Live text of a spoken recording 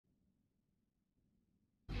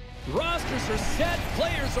Chargers are set.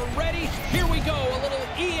 Players are ready. Here we go. A little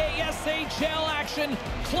EASHL action,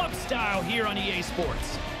 club style here on EA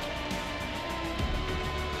Sports.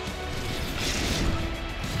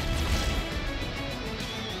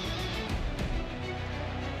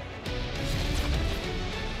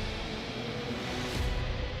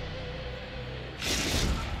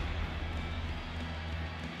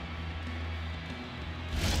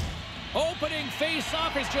 Opening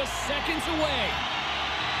face-off is just seconds away.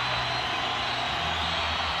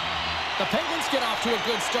 The Penguins get off to a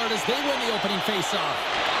good start as they win the opening face-off.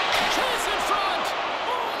 Chance in front!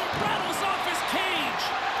 Oh, it rattles off his cage!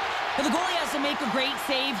 Well, the goalie has to make a great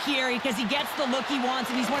save here because he gets the look he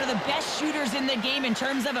wants, and he's one of the best shooters in the game in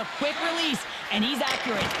terms of a quick release, and he's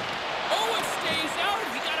accurate. Oh, it stays out.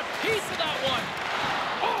 He got a piece of that one.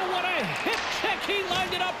 Oh, what a hip check. He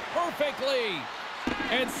lined it up perfectly.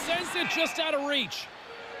 And sends it just out of reach.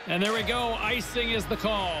 And there we go. Icing is the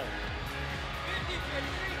call.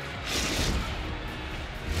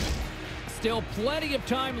 Still plenty of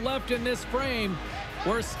time left in this frame.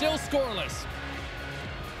 We're still scoreless.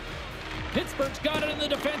 Pittsburgh's got it in the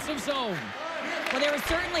defensive zone. Well, there was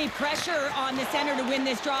certainly pressure on the center to win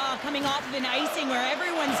this draw, coming off of an icing where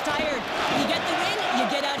everyone's tired. You get the win, you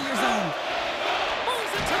get out of your zone.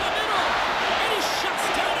 Moves it to the middle. And he shuts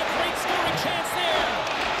down a great scoring chance there.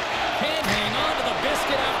 Can't hang on to the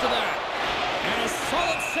biscuit after that. And a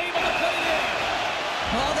solid save on the play there.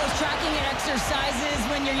 All those tracking exercises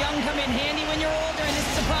when you're young come in handy when you're older, and this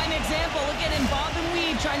is a prime example. Look at him bob and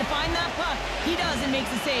weave, trying to find that puck. He does and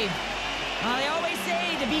makes the save. They always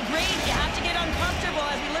say to be great, you have to get uncomfortable.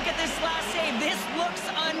 As we look at this last save, this looks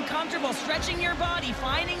uncomfortable. Stretching your body,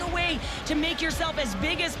 finding a way to make yourself as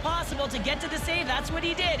big as possible to get to the save. That's what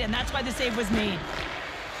he did, and that's why the save was made.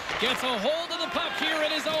 Gets a hold of the puck here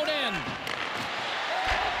at his own end.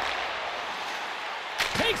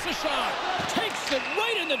 Takes a shot. Takes it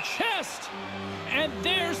right in the chest. And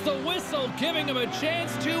there's the whistle, giving him a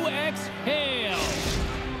chance to exhale.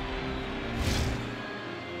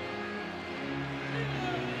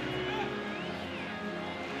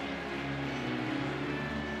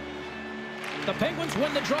 The Penguins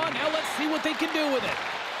win the draw. Now let's see what they can do with it.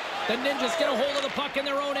 The Ninjas get a hold of the puck in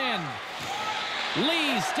their own end.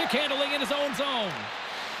 Lee stick handling in his own zone.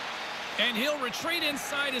 And he'll retreat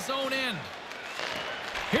inside his own end.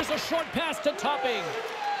 Here's a short pass to Topping.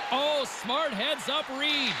 Oh, smart heads up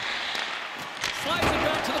Reed. Slides it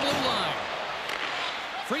back to the blue line.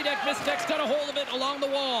 Friedeck Mistek's got a hold of it along the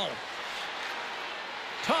wall.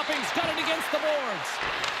 Topping's got it against the boards.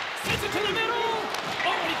 Sends it to the middle.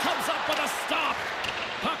 Oh, and he comes up with a stop.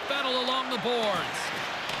 Puck battle along the boards.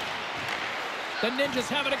 The Ninjas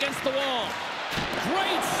have it against the wall.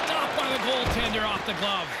 Great stop by the goaltender off the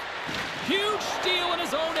glove. Huge steal in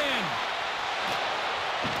his own end.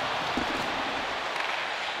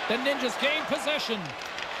 The Ninjas gain possession.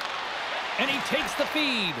 And he takes the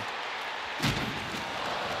feed.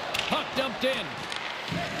 Puck dumped in.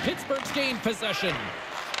 Pittsburgh's gained possession.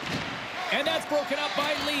 And that's broken up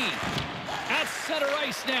by Lee. At center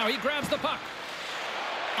ice now. He grabs the puck.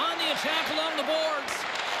 On the attack along the boards.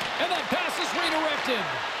 And that pass is redirected.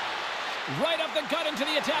 Right up the gut into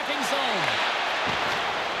the attacking zone.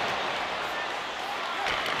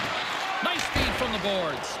 Nice feed from the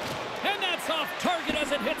boards. And that's off target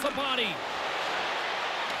as it hits a body.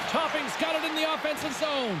 Topping's got it in the offensive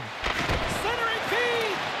zone. Centering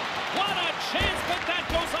feed. What a chance, but that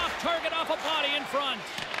goes off target off a body in front.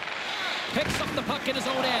 Picks up the puck in his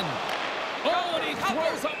own end. Oh, and he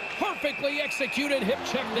throws a perfectly executed hip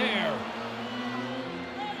check there.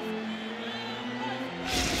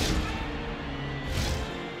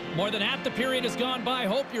 More than half the period has gone by.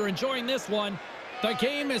 Hope you're enjoying this one. The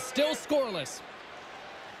game is still scoreless.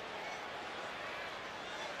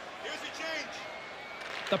 Here's a change.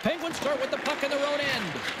 The Penguins start with the puck in their own end.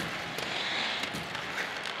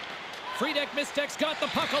 Friedeck Mistek's got the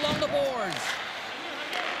puck along the boards.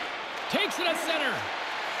 Takes it at center.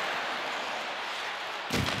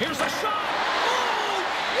 Here's a shot.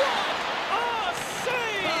 Oh, what a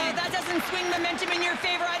save! That doesn't swing momentum in your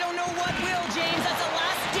favor. I don't know what will, James. That's a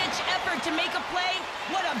last-ditch effort to make a play.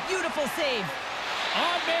 What a beautiful save.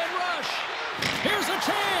 On-man rush. Here's a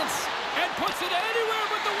chance. And puts it anywhere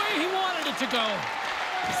but the way he wanted it to go.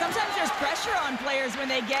 Sometimes there's pressure on players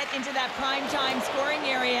when they get into that prime-time scoring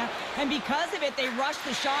area. And because of it, they rush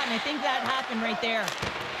the shot. And I think that happened right there.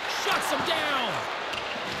 Shuts him down.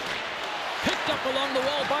 Picked up along the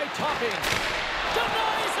wall by Topping.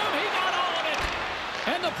 Denies him. He got all of it.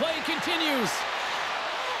 And the play continues.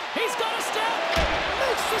 He's got a step.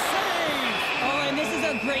 Makes the save. Oh, and this is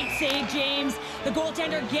a great save, James. The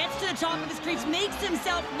goaltender gets to the top of his crease, makes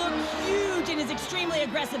himself look huge, and is extremely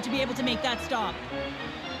aggressive to be able to make that stop.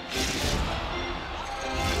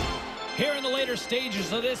 Here in the later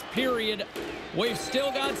stages of this period, we've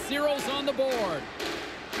still got zeros on the board.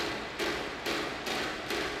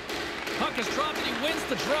 Puck is dropped and he wins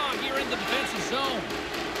the draw here in the defensive zone.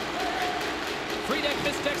 Friedeck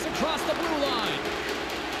mistakes across the blue line.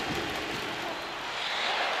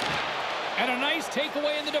 And a nice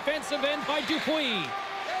takeaway in the defensive end by Dupuis.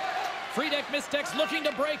 Friedeck mistakes looking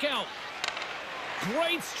to break out.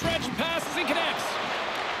 Great stretch passes and connects.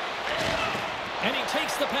 And he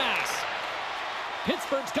takes the pass.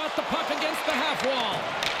 Pittsburgh's got the puck against the half wall.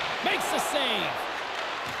 Makes the save.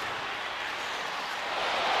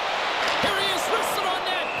 Here he is, wristed on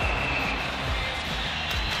net.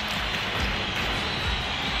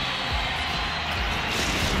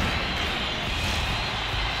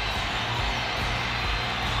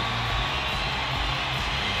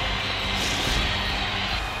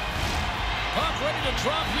 Puck ready to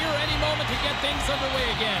drop here any moment to get things underway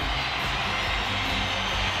again.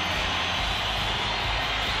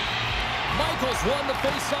 Michaels won the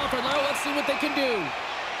face-off, and now let's see what they can do.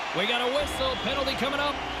 We got a whistle, penalty coming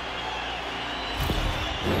up.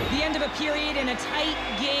 The end of a period in a tight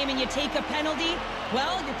game and you take a penalty,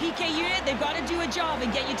 well, your PK unit, they've got to do a job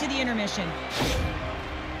and get you to the intermission.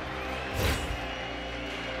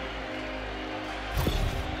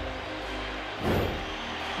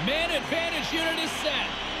 Man advantage unit is set.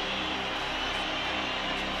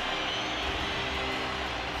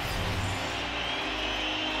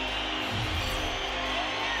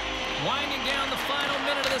 Winding down the final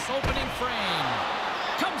minute of this opening frame.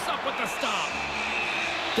 Comes up with the stop.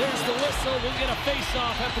 There's the whistle. We'll get a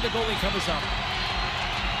face-off after the goalie covers up.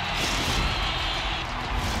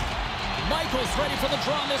 Michaels ready for the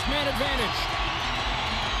draw on this man advantage.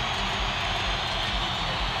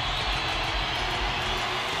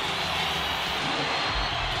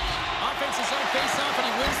 Offense is on face-off and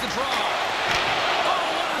he wins the draw. Oh,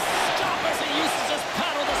 what a stop as he uses his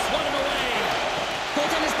paddle to swat him away.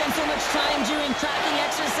 Goaltender spends so much time doing tracking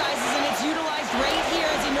exercises, and it's utilized right here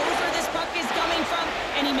as he knows where this puck is coming from,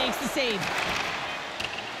 and he makes the save.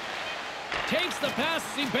 Takes the pass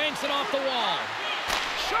as he banks it off the wall.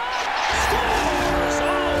 Shot! Scores!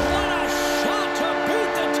 Oh, what a shot to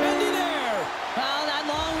beat the Tendy there! Well, that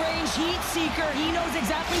long-range heat seeker, he knows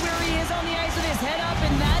exactly where he is on the ice with his head up,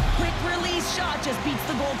 and that quick-release shot just beats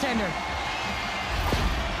the goaltender.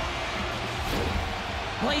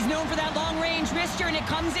 Well, he's known for that long-range wrister, and it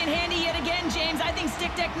comes in handy yet again, James. I think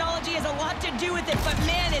stick technology has a lot to do with it, but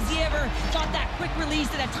man, has he ever got that quick release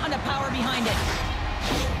and a ton of power behind it.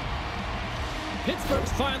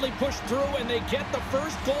 Pittsburgh's finally pushed through, and they get the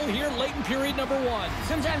first goal here late in period number one.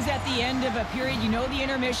 Sometimes at the end of a period, you know the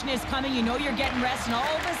intermission is coming, you know you're getting rest, and all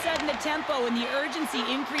of a sudden the tempo and the urgency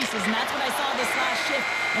increases, and that's what I saw this last shift,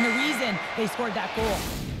 and the reason they scored that goal.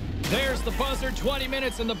 There's the buzzer, 20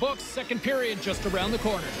 minutes in the books, second period just around the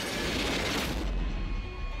corner.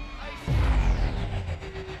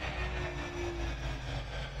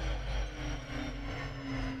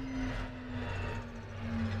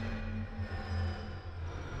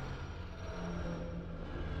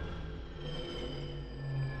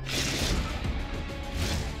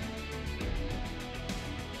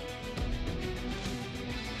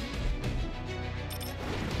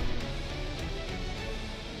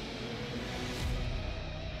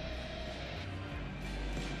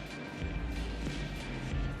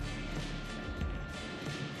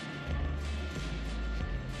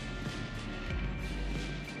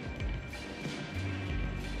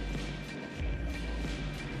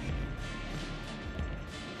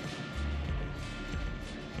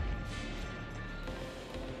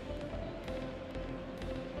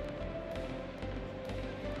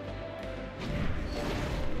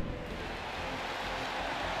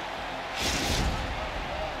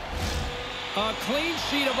 A clean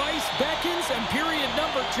sheet of ice beckons, and period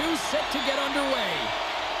number 2 set to get underway.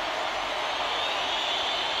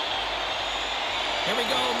 Here we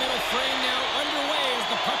go, middle frame now underway as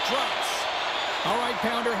the puck drops. All right,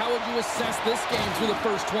 Pounder, how would you assess this game through the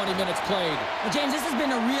first 20 minutes played? Well, James, this has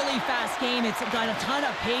been a really fast game. It's got a ton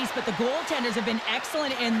of pace, but the goaltenders have been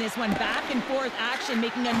excellent in this one. Back and forth action,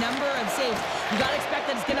 making a number of saves. You got to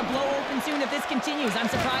expect that it's going to blow open soon if this continues.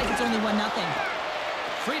 I'm surprised it's only 1-0.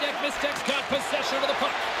 Friedeck mistakes got possession of the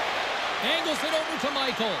puck. Angles it over to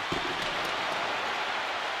Michael.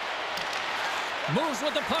 Moves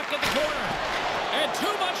with the puck at the corner. And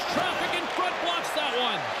too much traffic in front blocks that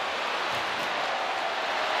one.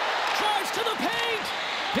 Drives to the paint.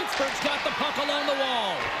 Pittsburgh's got the puck along the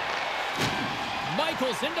wall.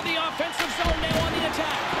 Michaels into the offensive zone now on the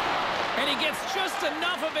attack. And he gets just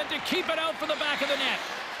enough of it to keep it out for the back of the net.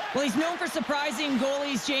 Well, he's known for surprising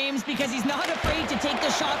goalies, James, because he's not afraid to take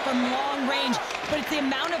the shot from long range. But it's the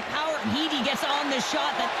amount of power and heat he gets on the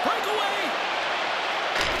shot that... Breakaway!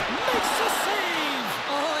 Makes the save!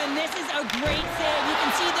 Oh, and this is a great save. You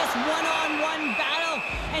can see this one-on-one battle.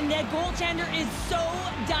 And the goaltender is so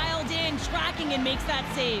dialed in, tracking, and makes that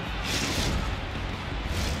save.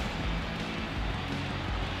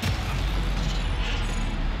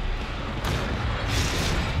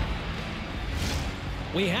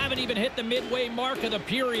 We haven't even hit the midway mark of the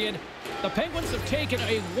period. The Penguins have taken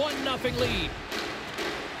a 1-0 lead.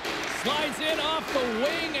 Slides in off the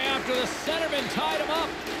wing after the centerman tied him up.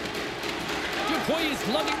 Dupuis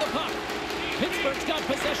lugging the puck. Pittsburgh's got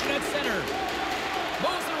possession at center.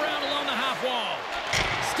 Moves around along the half wall.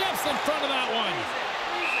 Steps in front of that one.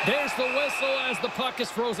 There's the whistle as the puck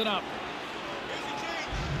is frozen up.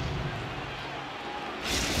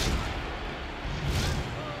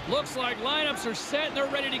 Looks like lineups are set and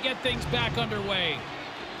they're ready to get things back underway.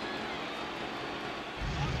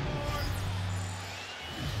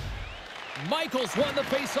 Michaels won the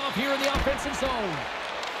faceoff here in the offensive zone.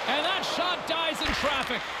 And that shot dies in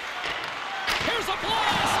traffic. Here's a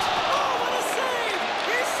blast! Oh, what a save!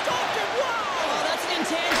 He stopped it! Wow! Oh, that's an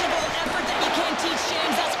intangible effort that you can't teach,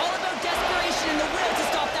 James. That's all about desperation and the will to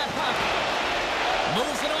stop that puck.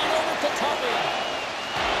 Moves it on over to Topping.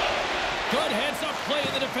 Good heads-up play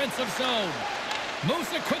in the defensive zone. Moves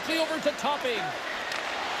it quickly over to Topping.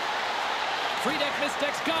 Friedeck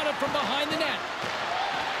Mistek's got it from behind the net.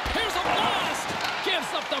 Here's a blast! Gives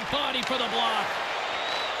up the body for the block.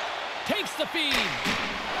 Takes the feed.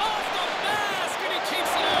 Off the mask, and he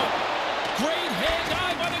keeps it out. Great hand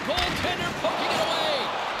eye by the goaltender, poking it away.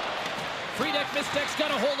 Friedeck Mistek's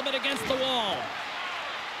got a hold of it against the wall.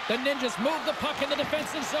 The Ninjas move the puck in the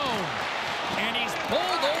defensive zone. And he's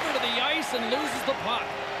pulled over to the ice and loses the puck.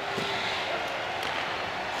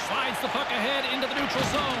 Slides the puck ahead into the neutral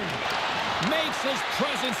zone. Makes his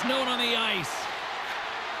presence known on the ice.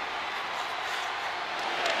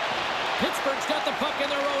 Pittsburgh's got the puck in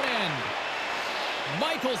their own end.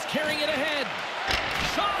 Michaels carrying it ahead.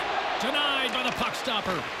 Shot denied by the puck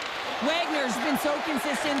stopper. Wagner's been so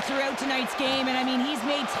consistent throughout tonight's game, and I mean, he's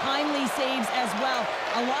made timely saves as well.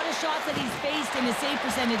 A lot of shots that he's faced, and his save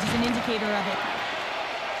percentage is an indicator of it.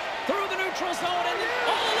 Through the neutral zone and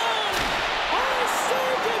all alone. Oh,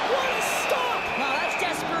 saved it! What a stop! Well, that's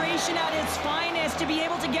desperation at its finest, to be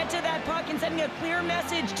able to get to that puck and sending a clear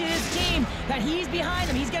message to his team that he's behind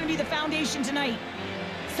him. He's going to be the foundation tonight.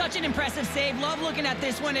 Such an impressive save. Love looking at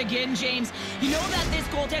this one again, James. You know that this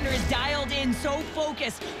goaltender is dialed in, so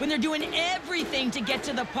focused when they're doing everything to get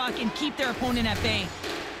to the puck and keep their opponent at bay.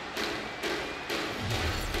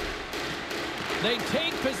 They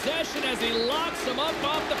take possession as he locks him up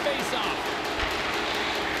off the faceoff.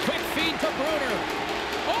 Quick feed to Bruner.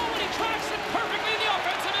 Oh, and he tracks it perfectly in the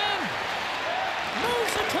offensive end.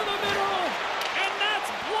 Moves it to the middle, and that's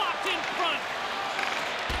blocked in front.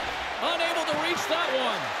 Unable to reach that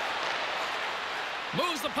one.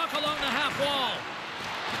 Moves the puck along the half wall.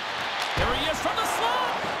 There he is from the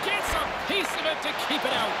slot. Gets a piece of it to keep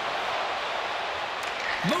it out.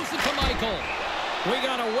 Moves it to Michael. We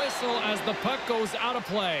got a whistle as the puck goes out of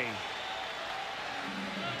play.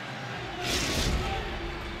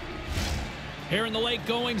 Here in the late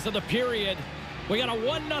goings of the period, we got a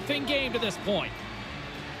 1-0 game to this point.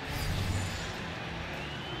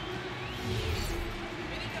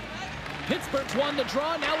 Pittsburgh's won the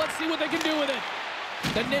draw. Now let's see what they can do with it.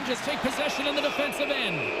 The Ninjas take possession in the defensive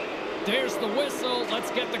end. There's the whistle.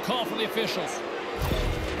 Let's get the call from the officials.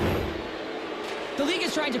 The league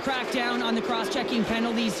is trying to crack down on the cross-checking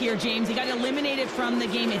penalties here, James. He got eliminated from the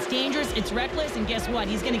game. It's dangerous, it's reckless, and guess what?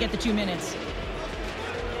 He's going to get the 2 minutes.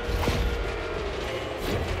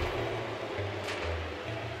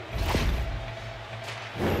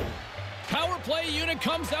 Power play unit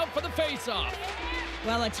comes out for the face-off.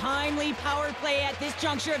 Well, a timely power play at this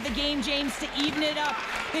juncture of the game, James, to even it up.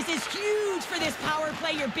 This is huge for this power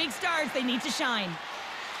play. Your big stars, they need to shine.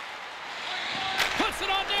 Puts it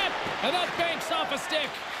on net, and that banks off a stick.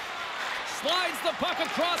 Slides the puck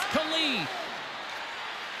across to Lee.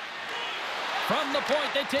 From the point,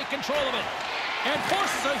 they take control of it. And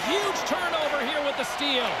forces a huge turnover here with the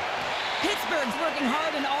steal. Pittsburgh's working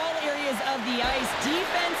hard in all areas of the ice.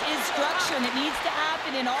 Defense is structure, and it needs to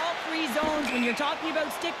happen in all 3 zones. When you're talking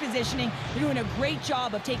about stick positioning, they're doing a great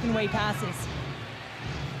job of taking away passes.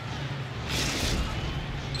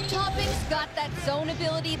 Topping's got that zone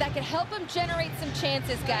ability that could help him generate some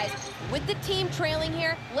chances, guys. With the team trailing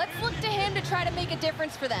here, let's look to him to try to make a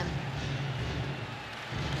difference for them.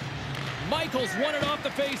 Michaels won it off the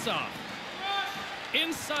faceoff.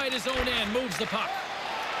 Inside his own end, moves the puck.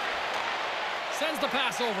 Sends the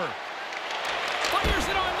pass over. Fires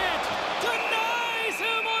it on net. Denies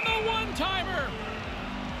him on the one-timer.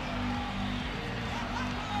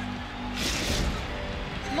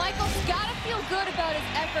 Michael's got to feel good about his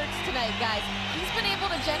efforts tonight, guys. He's been able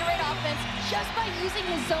to generate offense just by using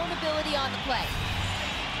his zone ability on the play.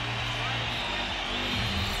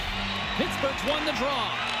 Pittsburgh's won the draw.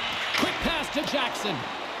 Quick pass to Jackson.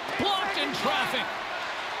 Blocked in traffic.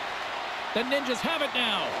 The Ninjas have it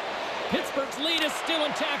now. Pittsburgh's lead is still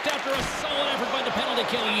intact after a solid effort by the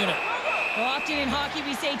penalty-killing unit. Well, often in hockey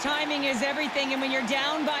we say timing is everything, and when you're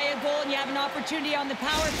down by a goal and you have an opportunity on the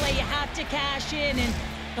power play, you have to cash in, and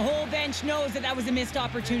the whole bench knows that that was a missed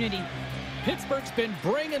opportunity. Pittsburgh's been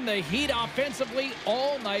bringing the heat offensively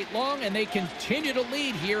all night long, and they continue to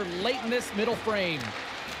lead here late in this middle frame.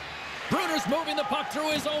 Bruner's moving the puck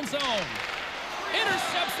through his own zone.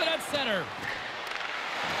 Intercepts it at center.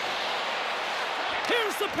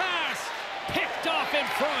 Here's the pass. Picked off in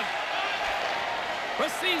front.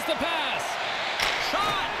 Receives the pass.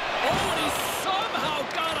 Shot. Oh, and he somehow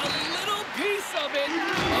got a little piece of it,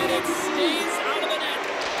 and it stays out of the net.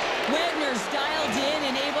 Wagner's dialed in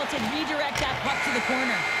and able to redirect that puck to the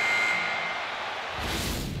corner.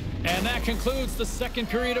 And that concludes the second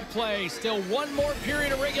period of play. Still one more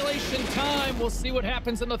period of regulation time. We'll see what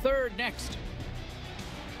happens in the third next.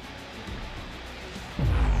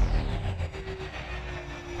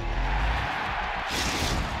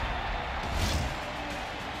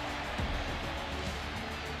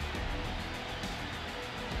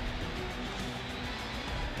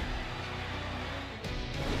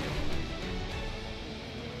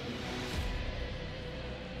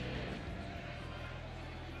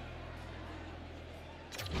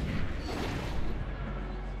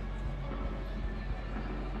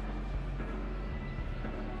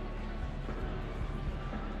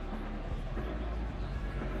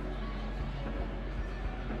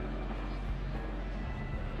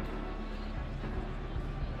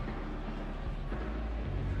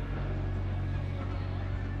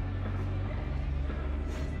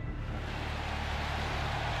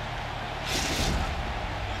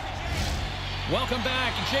 Welcome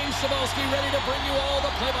back. James Cebulski ready to bring you all the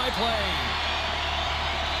play-by-play.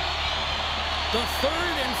 The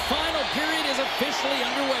third and final period is officially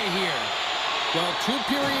underway here. Well, 2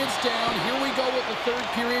 periods down. Here we go with the third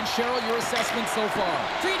period. Cheryl, your assessment so far?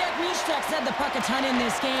 Friedeck Mishtek said the puck a ton in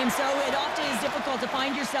this game, so it often is difficult to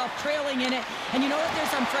find yourself trailing in it. And you know that there's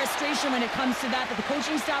some frustration when it comes to that, but the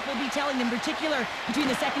coaching staff will be telling them, in particular between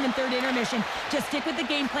the second and third intermission, to stick with the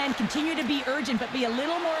game plan, continue to be urgent, but be a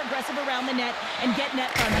little more aggressive around the net and get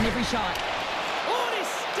net front on every shot. Oh, and he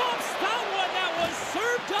stops that one. That was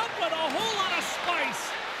served up with a whole lot of spice.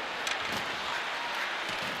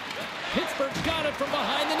 Pittsburgh's got it from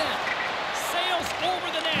behind the net. Sails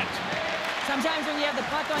over the net. Sometimes when you have the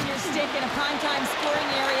puck on your stick in a primetime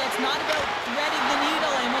scoring area, it's not about threading the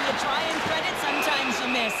needle, and when you try and thread it, sometimes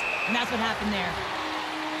you miss. And that's what happened there.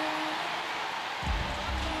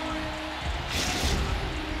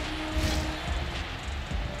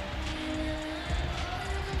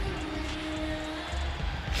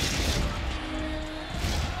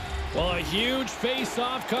 Well, a huge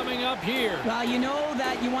face-off coming up here. Well, you know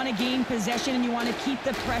that you want to gain possession and you want to keep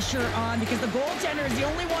the pressure on because the goaltender is the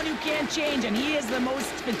only one who can't change, and he is the most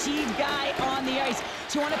fatigued guy on the ice.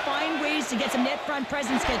 So you want to find ways to get some net front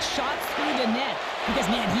presence, get shots through the net because,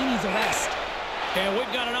 man, he needs a rest. And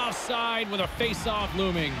we've got an offside with a face-off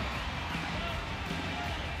looming.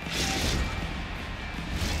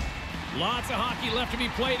 Lots of hockey left to be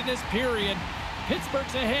played in this period.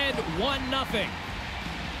 Pittsburgh's ahead 1-0.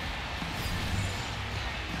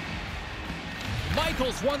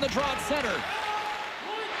 Michaels won the draw at center.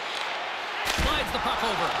 Slides the puck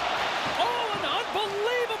over. Oh, an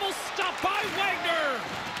unbelievable stop by Wagner.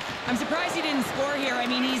 I'm surprised he didn't score here. I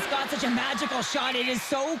mean, he's got such a magical shot. It is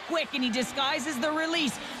so quick, and he disguises the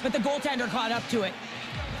release, but the goaltender caught up to it.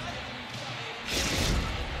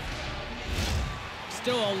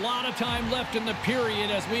 Still a lot of time left in the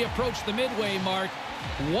period as we approach the midway mark.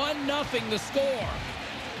 1-0 the score.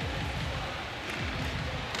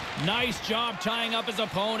 Nice job tying up his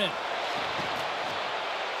opponent.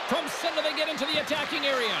 From center they get into the attacking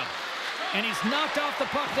area. And he's knocked off the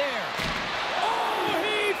puck there. Oh,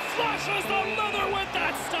 he flushes the leather with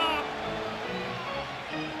that stop.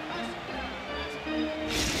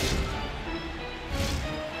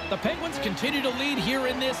 The Penguins continue to lead here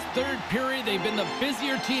in this third period. They've been the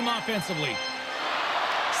busier team offensively.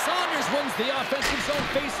 Saunders wins the offensive zone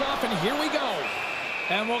faceoff, and here we go.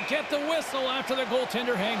 And we'll get the whistle after the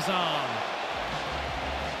goaltender hangs on.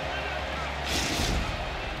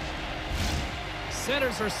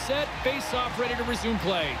 Centers are set, face-off ready to resume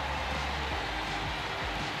play.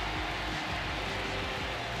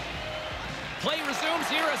 Play resumes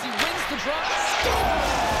here as he wins the draw.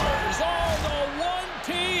 Scores! Oh,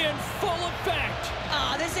 the 1T in full effect.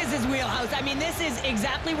 This is his wheelhouse. I mean, this is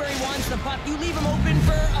exactly where he wants the puck. You leave him open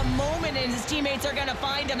for a moment, and his teammates are going to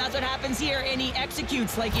find him. That's what happens here, and he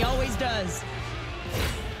executes like he always does.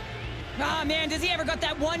 Man, does he ever got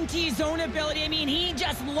that 1T zone ability? I mean, he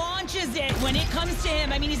just launches it when it comes to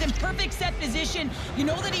him. I mean, he's in perfect set position. You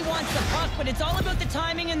know that he wants the puck, but it's all about the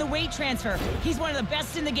timing and the weight transfer. He's one of the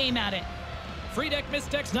best in the game at it. Friedek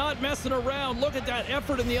Mistek's not messing around. Look at that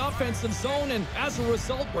effort in the offensive zone, and as a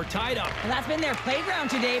result, we're tied up. Well, that's been their playground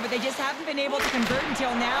today, but they just haven't been able to convert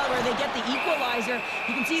until now where they get the equalizer.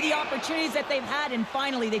 You can see the opportunities that they've had, and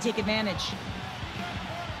finally they take advantage.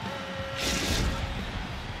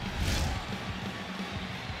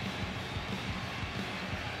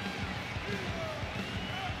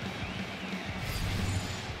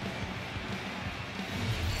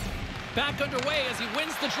 Back underway as he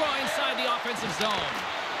wins the draw inside the offensive zone.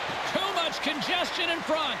 Too much congestion in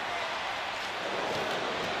front.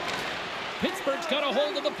 Pittsburgh's got a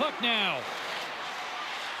hold of the puck now.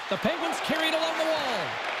 The Penguins carried along the wall.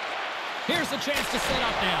 Here's a chance to set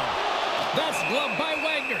up now. That's gloved by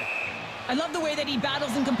Wagner. I love the way that he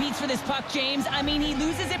battles and competes for this puck, James. I mean, he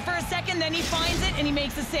loses it for a second, then he finds it, and he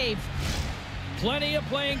makes a save. Plenty of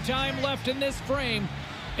playing time left in this frame.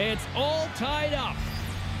 It's all tied up.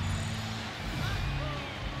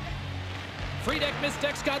 Friedek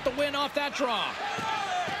Mistek's got the win off that draw.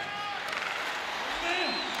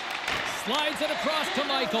 Slides it across to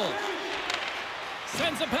Michael.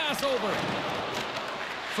 Sends a pass over.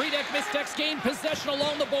 Friedek Mistek's gained possession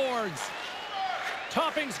along the boards.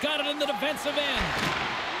 Topping's got it in the defensive end.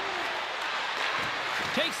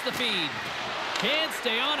 Takes the feed. Can't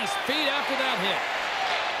stay on his feet after that hit.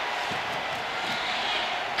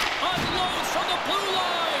 Unloads from the blue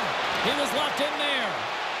line. He was locked in there.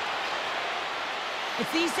 It's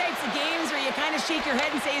these types of games where you kind of shake your head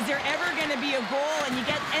and say, is there ever going to be a goal? And you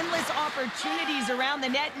get endless opportunities around the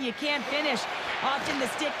net and you can't finish. Often the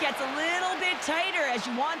stick gets a little bit tighter as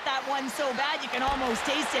you want that one so bad you can almost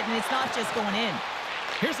taste it, and it's not just going in.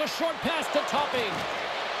 Here's a short pass to Topping.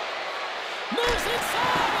 Moves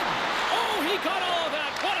inside! Oh, he got all of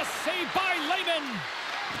that. What a save by Lehman.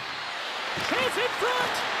 Chance in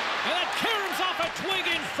front! And that caroms off a twig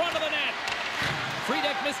in front of the net.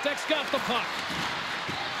 Friedek Mistek's got the puck.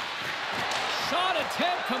 Shot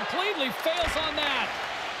attempt completely fails on that.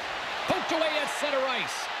 Poked away at center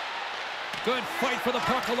ice. Good fight for the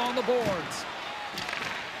puck along the boards.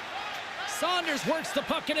 Saunders works the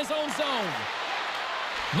puck in his own zone.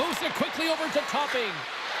 Moves it quickly over to Topping.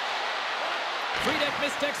 Friedek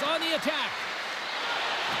Mistek's on the attack.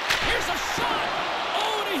 Here's a shot.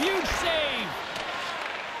 Oh, and a huge save.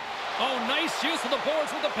 Oh, nice use of the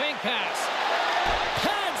boards with the bank pass.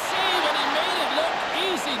 Pad save, and he made it look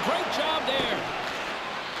easy. Great job there.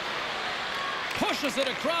 Pushes it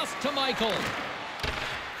across to Michael.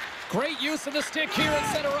 Great use of the stick here at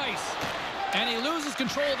center ice. And he loses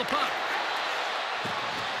control of the puck.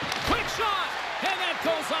 Quick shot! And that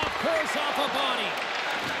goes off course off a body.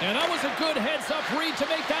 And that was a good heads-up read to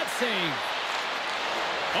make that save.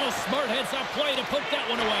 Oh, smart heads-up play to put that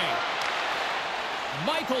one away.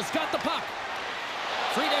 Michael's got the puck.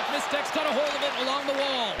 Friedek Mistek's got a hold of it along the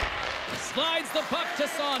wall. Slides the puck to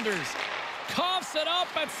Saunders. Coughs it up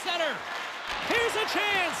at center. Here's a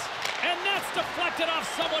chance. And that's deflected off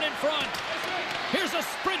someone in front. Here's a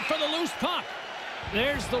sprint for the loose puck.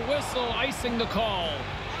 There's the whistle icing the call.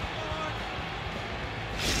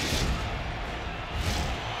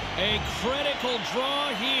 A critical draw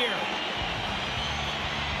here.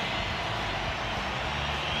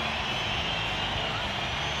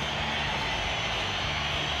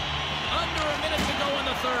 Under a minute to go in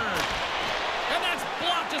the third. And that's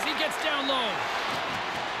blocked as he gets down low.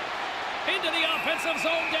 Into the offensive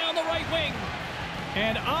zone down the right wing.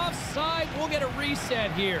 And offside, we'll get a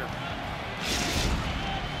reset here.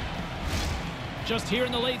 Just here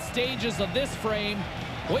in the late stages of this frame,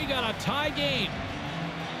 we got a tie game.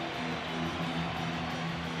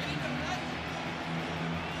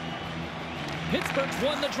 Pittsburgh's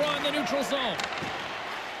won the draw in the neutral zone.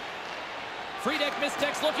 Friedek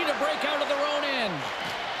Mistek's looking to break out of their own end.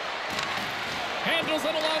 Handles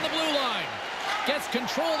it along the blue line. Gets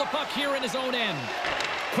control of the puck here in his own end.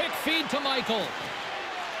 Quick feed to Michael.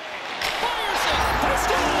 Fires it. They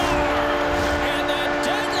score! And the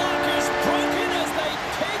deadlock is broken as they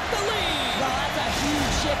take the lead. Well, that's a huge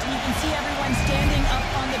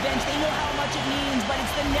the bench. They know how much it means, but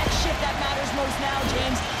it's the next shift that matters most now,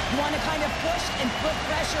 James. You want to kind of push and put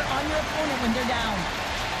pressure on your opponent when they're down.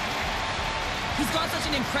 He's got such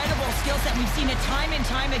an incredible skill set. We've seen it time and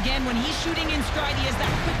time again. When he's shooting in stride, he has that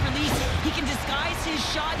quick release. He can disguise his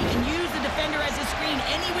shot. He can use the defender as a screen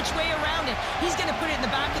any which way around it. He's going to put it in the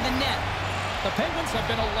back of the net. The Penguins have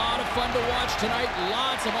been a lot of fun to watch tonight.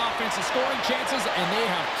 Lots of offensive scoring chances, and they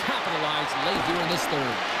have capitalized late here in this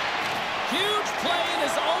third. Huge play in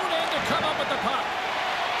his own end to come up with the puck.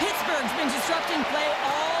 Pittsburgh's been disrupting play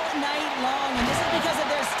all night long, and this is because of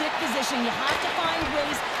their stick position. You have to find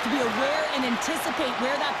ways to be aware and anticipate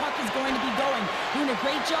where that puck is going to be going. Doing a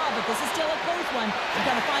great job, but this is still a close one. You've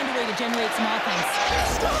got to find a way to generate some offense.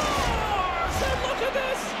 Stars! And look at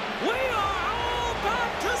this! We are all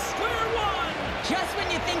back to square one! Just when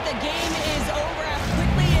you think the game is over, how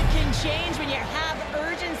quickly it can change when you have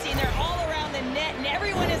urgency, and they're all around the net, and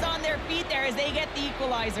everyone is on their feet there as they get the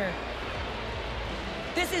equalizer.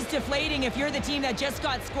 This is deflating if you're the team that just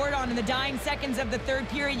got scored on in the dying seconds of the third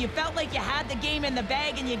period. You felt like you had the game in the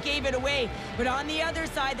bag and you gave it away. But on the other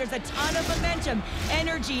side, there's a ton of momentum,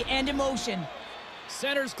 energy, and emotion.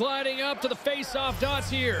 Center's gliding up to the face-off dots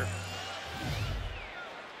here.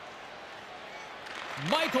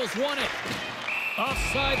 Michaels won it.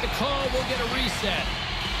 Offside the call, will get a reset.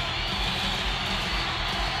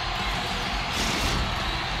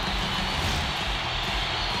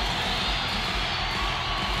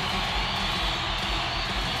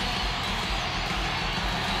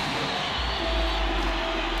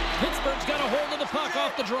 Pittsburgh's got a hold of the puck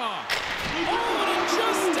off the draw. Oh, and it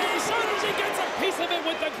just stays on as he gets a piece of it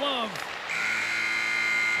with the glove.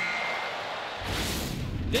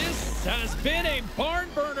 This has been a barn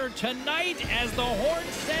burner tonight as the horn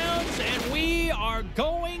sounds, and we are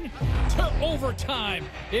going to overtime.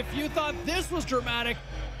 If you thought this was dramatic,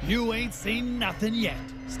 you ain't seen nothing yet.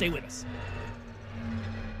 Stay with us.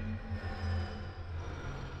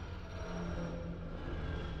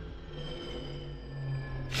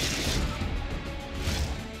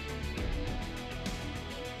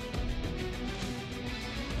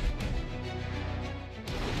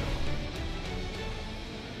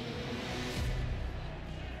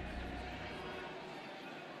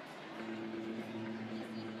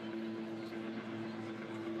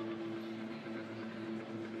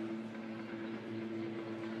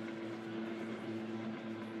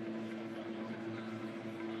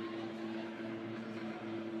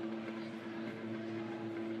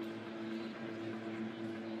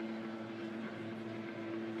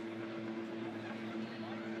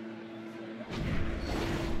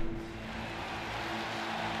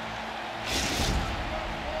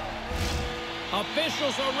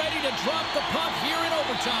 Officials are ready to drop the puck here in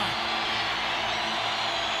overtime.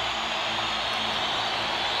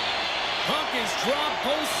 Puck is dropped,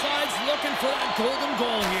 both sides looking for that golden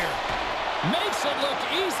goal here. Makes it look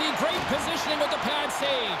easy, great positioning with the pad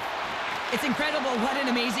save. It's incredible what an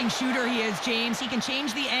amazing shooter he is, James. He can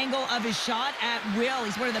change the angle of his shot at will.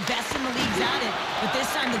 He's one of the best in the leagues at it. But this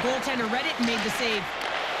time the goaltender read it and made the save.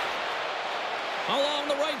 Along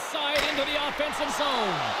the right side into the offensive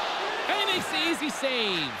zone. And he makes the easy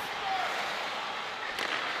save.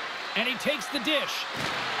 And he takes the dish.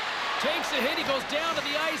 Takes a hit, he goes down to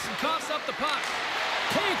the ice and coughs up the puck.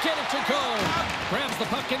 Can't get it to go. Grabs the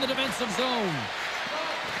puck in the defensive zone.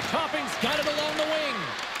 Topping's got it along the wing.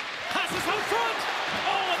 Passes out front.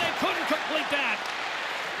 Oh, and they couldn't complete that.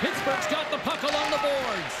 Pittsburgh's got the puck along the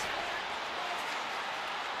boards.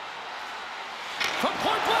 From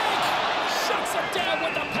point blank. Shuts it down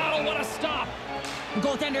with the paddle. What a stop. The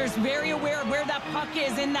goaltender is very aware of where that puck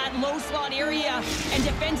is in that low slot area and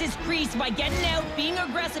defends his crease by getting out, being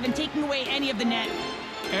aggressive, and taking away any of the net.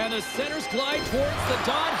 And the centers glide towards the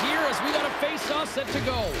dot here as we got a face-off set to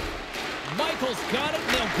go. Michaels got it,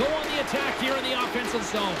 and they'll go on the attack here in the offensive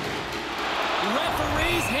zone.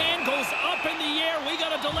 Referee's hand goes up in the air. We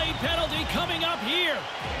got a delayed penalty coming up here.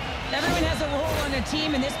 Everyone has a role on a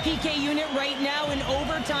team, and this PK unit right now in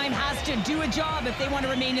overtime has to do a job if they want to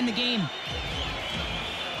remain in the game.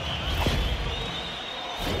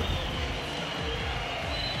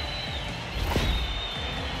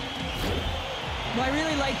 Well, I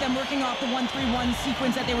really like them working off the 1-3-1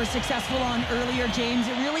 sequence that they were successful on earlier, James.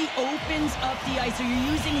 It really opens up the ice, so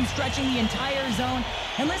you're using and stretching the entire zone.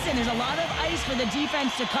 And listen, there's a lot of ice for the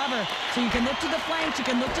defense to cover, so you can look to the flanks, you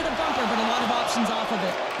can look to the bumper, but a lot of options off of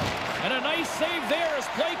it. And a nice save there as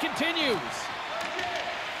play continues.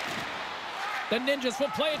 The Ninjas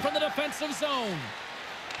will play it from the defensive zone.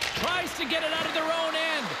 Tries to get it out of their own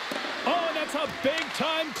end. Oh, and that's a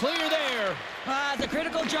big-time clear there. The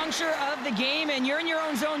critical juncture of the game, and you're in your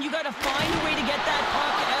own zone. You got to find a way to get that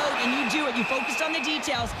puck out, and you do it. You focused on the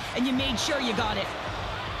details, and you made sure you got it.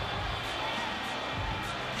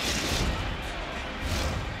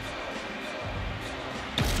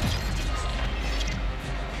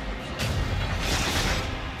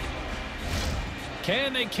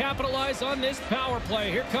 Can they capitalize on this power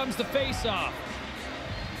play? Here comes the face-off.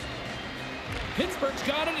 Pittsburgh's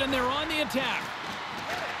got it, and they're on the attack.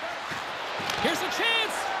 Here's a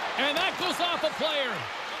chance, and that goes off a player.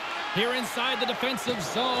 Here inside the defensive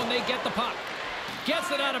zone, they get the puck.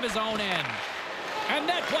 Gets it out of his own end. And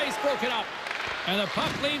that play's broken up. And the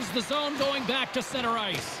puck leaves the zone going back to center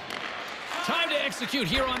ice. Time to execute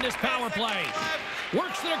here on this power play.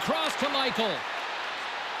 Works it across to Michael.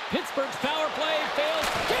 Pittsburgh's power play fails.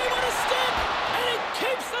 Game on a stick, and he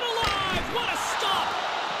keeps it alive. What a stop.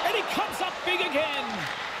 And he comes up big again.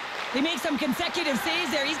 They make some consecutive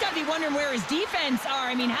saves there. He's got to be wondering where his defense are.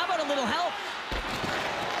 I mean, how about a little help?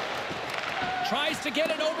 Tries to get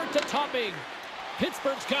it over to Topping.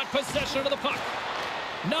 Pittsburgh's got possession of the puck.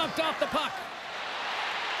 Knocked off the puck.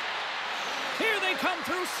 Here they come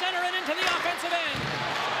through center and into the offensive end.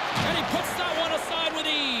 And he puts that one aside with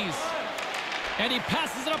ease. And he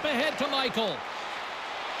passes it up ahead to Michael.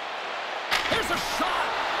 Here's a shot.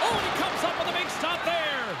 Oh, and he comes up with a big stop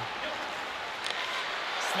there.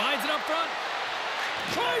 Slides it up front.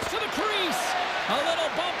 Tries to the crease. A little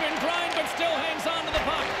bump and grind, but still hangs on to the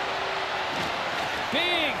puck.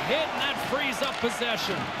 Big hit, and that frees up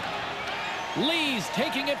possession. Lee's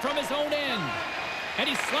taking it from his own end. And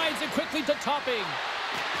he slides it quickly to Topping.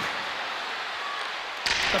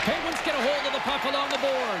 The Penguins get a hold of the puck along the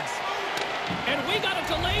boards. And we got a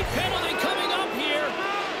delayed penalty coming up here.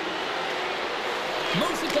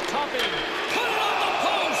 Moves it to Topping. Put it on the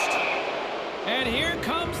post. And here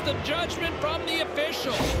comes the judgment from the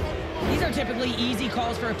official. These are typically easy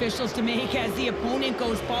calls for officials to make as the opponent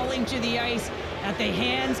goes falling to the ice at the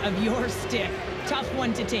hands of your stick. Tough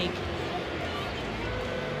one to take.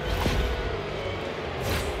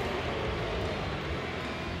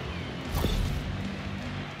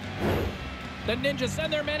 The Ninjas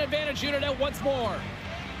send their man advantage unit out once more.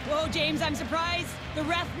 Whoa, James, I'm surprised the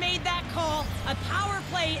ref made that call. A power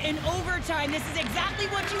play in overtime. This is exactly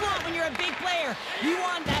what you want when you're a big player. You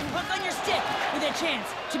want that hook on your stick with a chance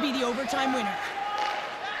to be the overtime winner.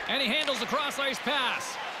 And he handles the cross-ice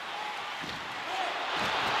pass.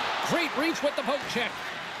 Great reach with the poke check.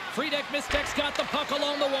 Friedeck Mistek's got the puck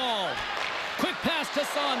along the wall. Quick pass to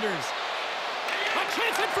Saunders. A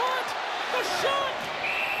chance in front. The shot.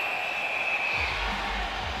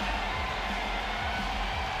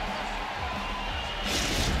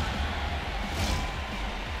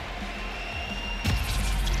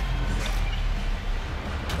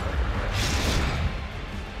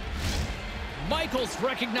 Michaels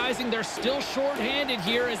recognizing they're still short-handed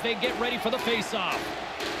here as they get ready for the face-off.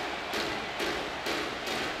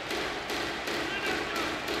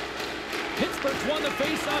 Pittsburgh's won the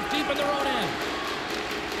face-off deep in their own end.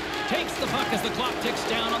 Takes the puck as the clock ticks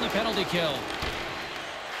down on the penalty kill.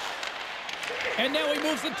 And now he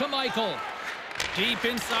moves it to Michael. Deep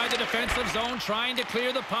inside the defensive zone, trying to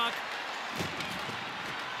clear the puck.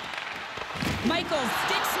 Michael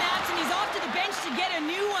stick snaps, and he's off to the bench to get a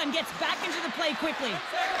new one. Gets back into the play quickly.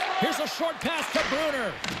 Here's a short pass to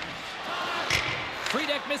Bruner.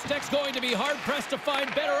 Friedeck Mistek's going to be hard-pressed to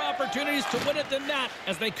find better opportunities to win it than that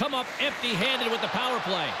as they come up empty-handed with the power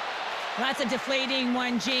play. That's a deflating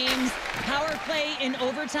one, James. Power play in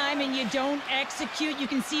overtime, and you don't execute. You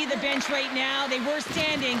can see the bench right now. They were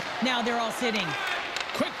standing. Now they're all sitting.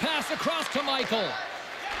 Quick pass across to Michael.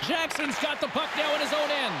 Jackson's got the puck now in his own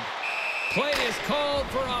end. Play is called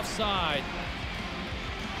for offside.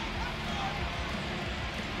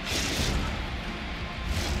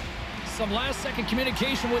 Some last-second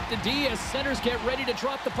communication with the D as centers get ready to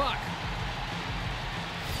drop the puck.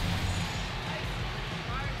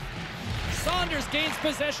 Saunders gains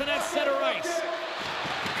possession at center ice.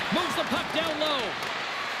 Moves the puck down low.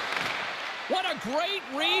 What a great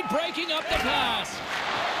read breaking up the pass.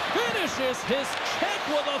 Finishes his check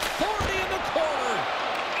with authority in the corner.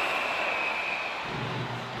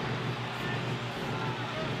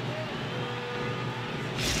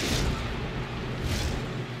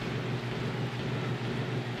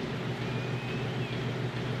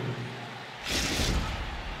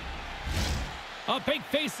 A big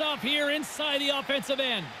face-off here inside the offensive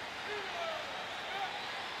end.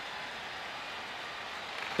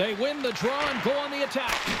 They win the draw and go on the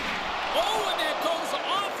attack. Oh, and that goes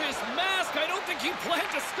off his mask. I don't think he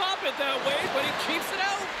planned to stop it that way, but he keeps it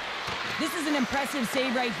out. This is an impressive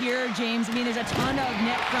save right here, James. I mean, there's a ton of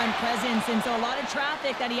net front presence, and so a lot of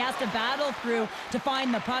traffic that he has to battle through to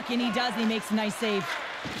find the puck, and he does, and he makes a nice save.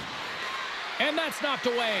 And that's knocked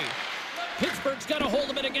away. Pittsburgh's got a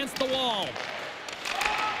hold of it against the wall.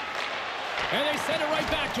 And they send it right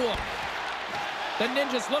back to him. The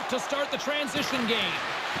Ninjas look to start the transition game.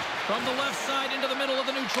 From the left side into the middle of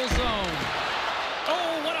the neutral zone.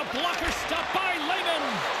 Oh, what a blocker stop by Lehman.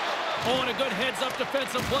 Oh, and a good heads-up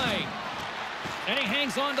defensive play. And he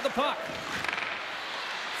hangs on to the puck.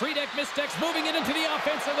 Friedeck mistakes moving it into the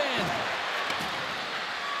offensive end.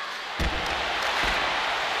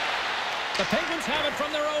 The Penguins have it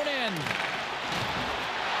from their own end.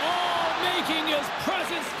 Oh, making his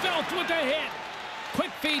presence felt with the hit. Quick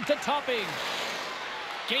feed to Topping.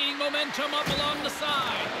 Gaining momentum up along the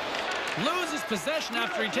side. Loses possession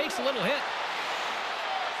after he takes a little hit.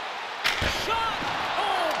 Shot!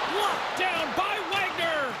 Oh, blocked down by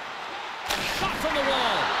Wagner. Shot from the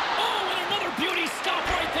wall. Oh, and another beauty stop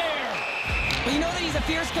right there. Well, you know that he's a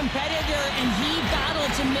fierce competitor, and he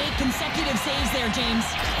battled to make consecutive saves there, James.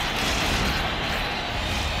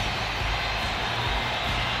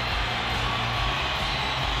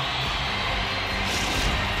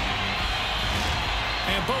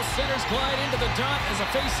 And both centers glide into the dot as a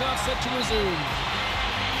face-off set to resume.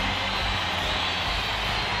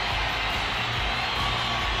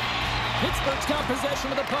 Pittsburgh's got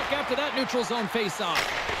possession of the puck after that neutral zone face-off.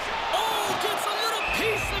 Oh, gets a little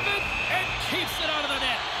piece of it and keeps it out of the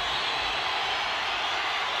net.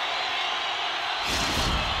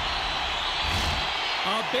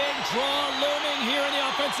 A big draw looming here in the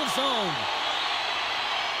offensive zone.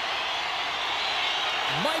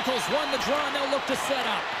 Michaels won the draw, and they'll look to set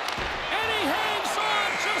up. And he hangs on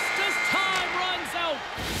just as time runs out.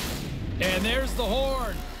 And there's the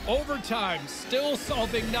horn. Overtime, still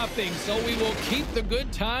solving nothing, so we will keep the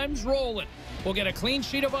good times rolling. We'll get a clean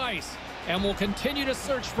sheet of ice, and we'll continue to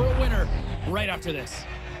search for a winner right after this.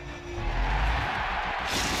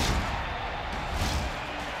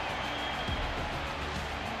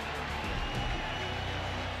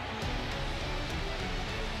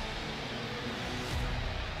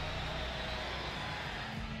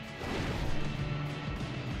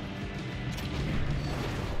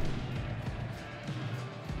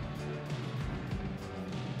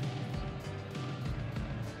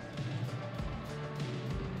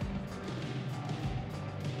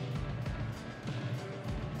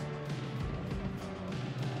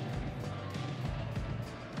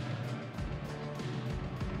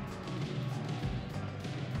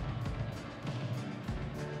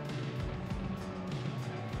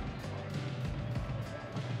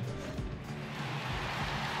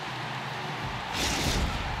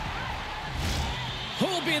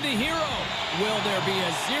 Who'll be the hero? Will there be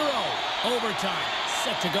a zero? Overtime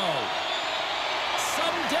set to go.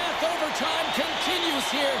 Sudden death overtime continues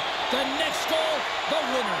here. The next goal, the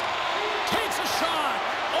winner. Takes a shot.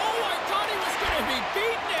 Oh, I thought he was going to be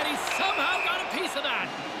beaten, and he somehow got a piece of that.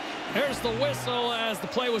 There's the whistle as the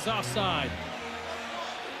play was offside.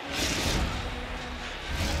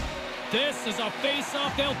 This is a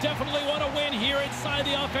face-off they'll definitely want to win here inside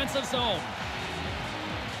the offensive zone.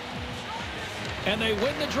 And they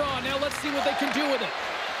win the draw. Now let's see what they can do with it.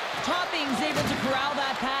 Topping's able to corral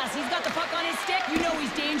that pass. He's got the puck on his stick. You know he's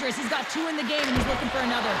dangerous. He's got two in the game, and he's looking for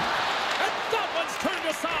another. And that one's turned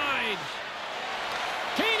aside.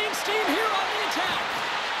 Gaining steam here on the attack.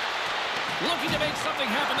 Looking to make something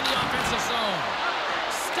happen in the offensive zone.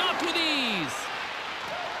 Stopped with ease.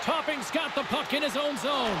 Topping's got the puck in his own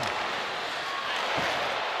zone.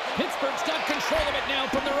 Pittsburgh's got control of it now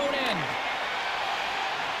from their own end.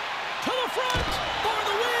 To the front for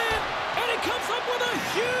the win, and he comes up with a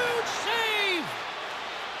huge save.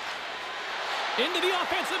 Into the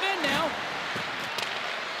offensive end now.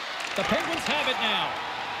 The Penguins have it now.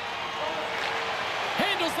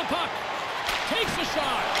 Handles the puck. Takes a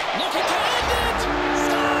shot. Looking to end it.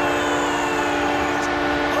 Scores!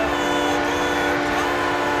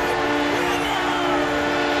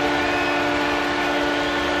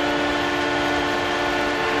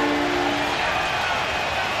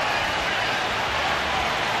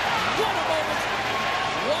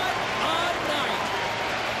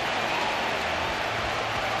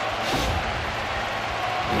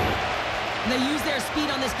 They used their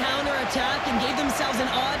speed on this counter-attack and gave themselves an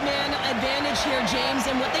odd-man advantage here, James.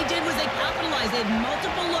 And what they did was they capitalized. They had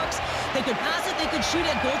multiple looks. They could pass it, they could shoot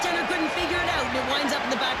it. Goaltender couldn't figure it out, and it winds up in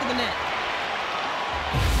the back of the net.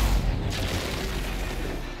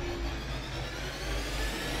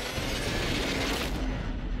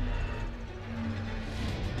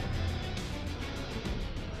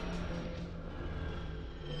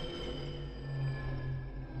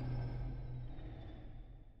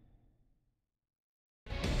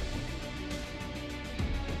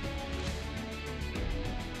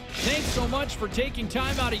 so much for taking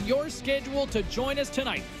time out of your schedule to join us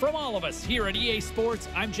tonight. From all of us here at EA Sports,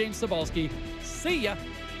 I'm James Cebulski. See ya.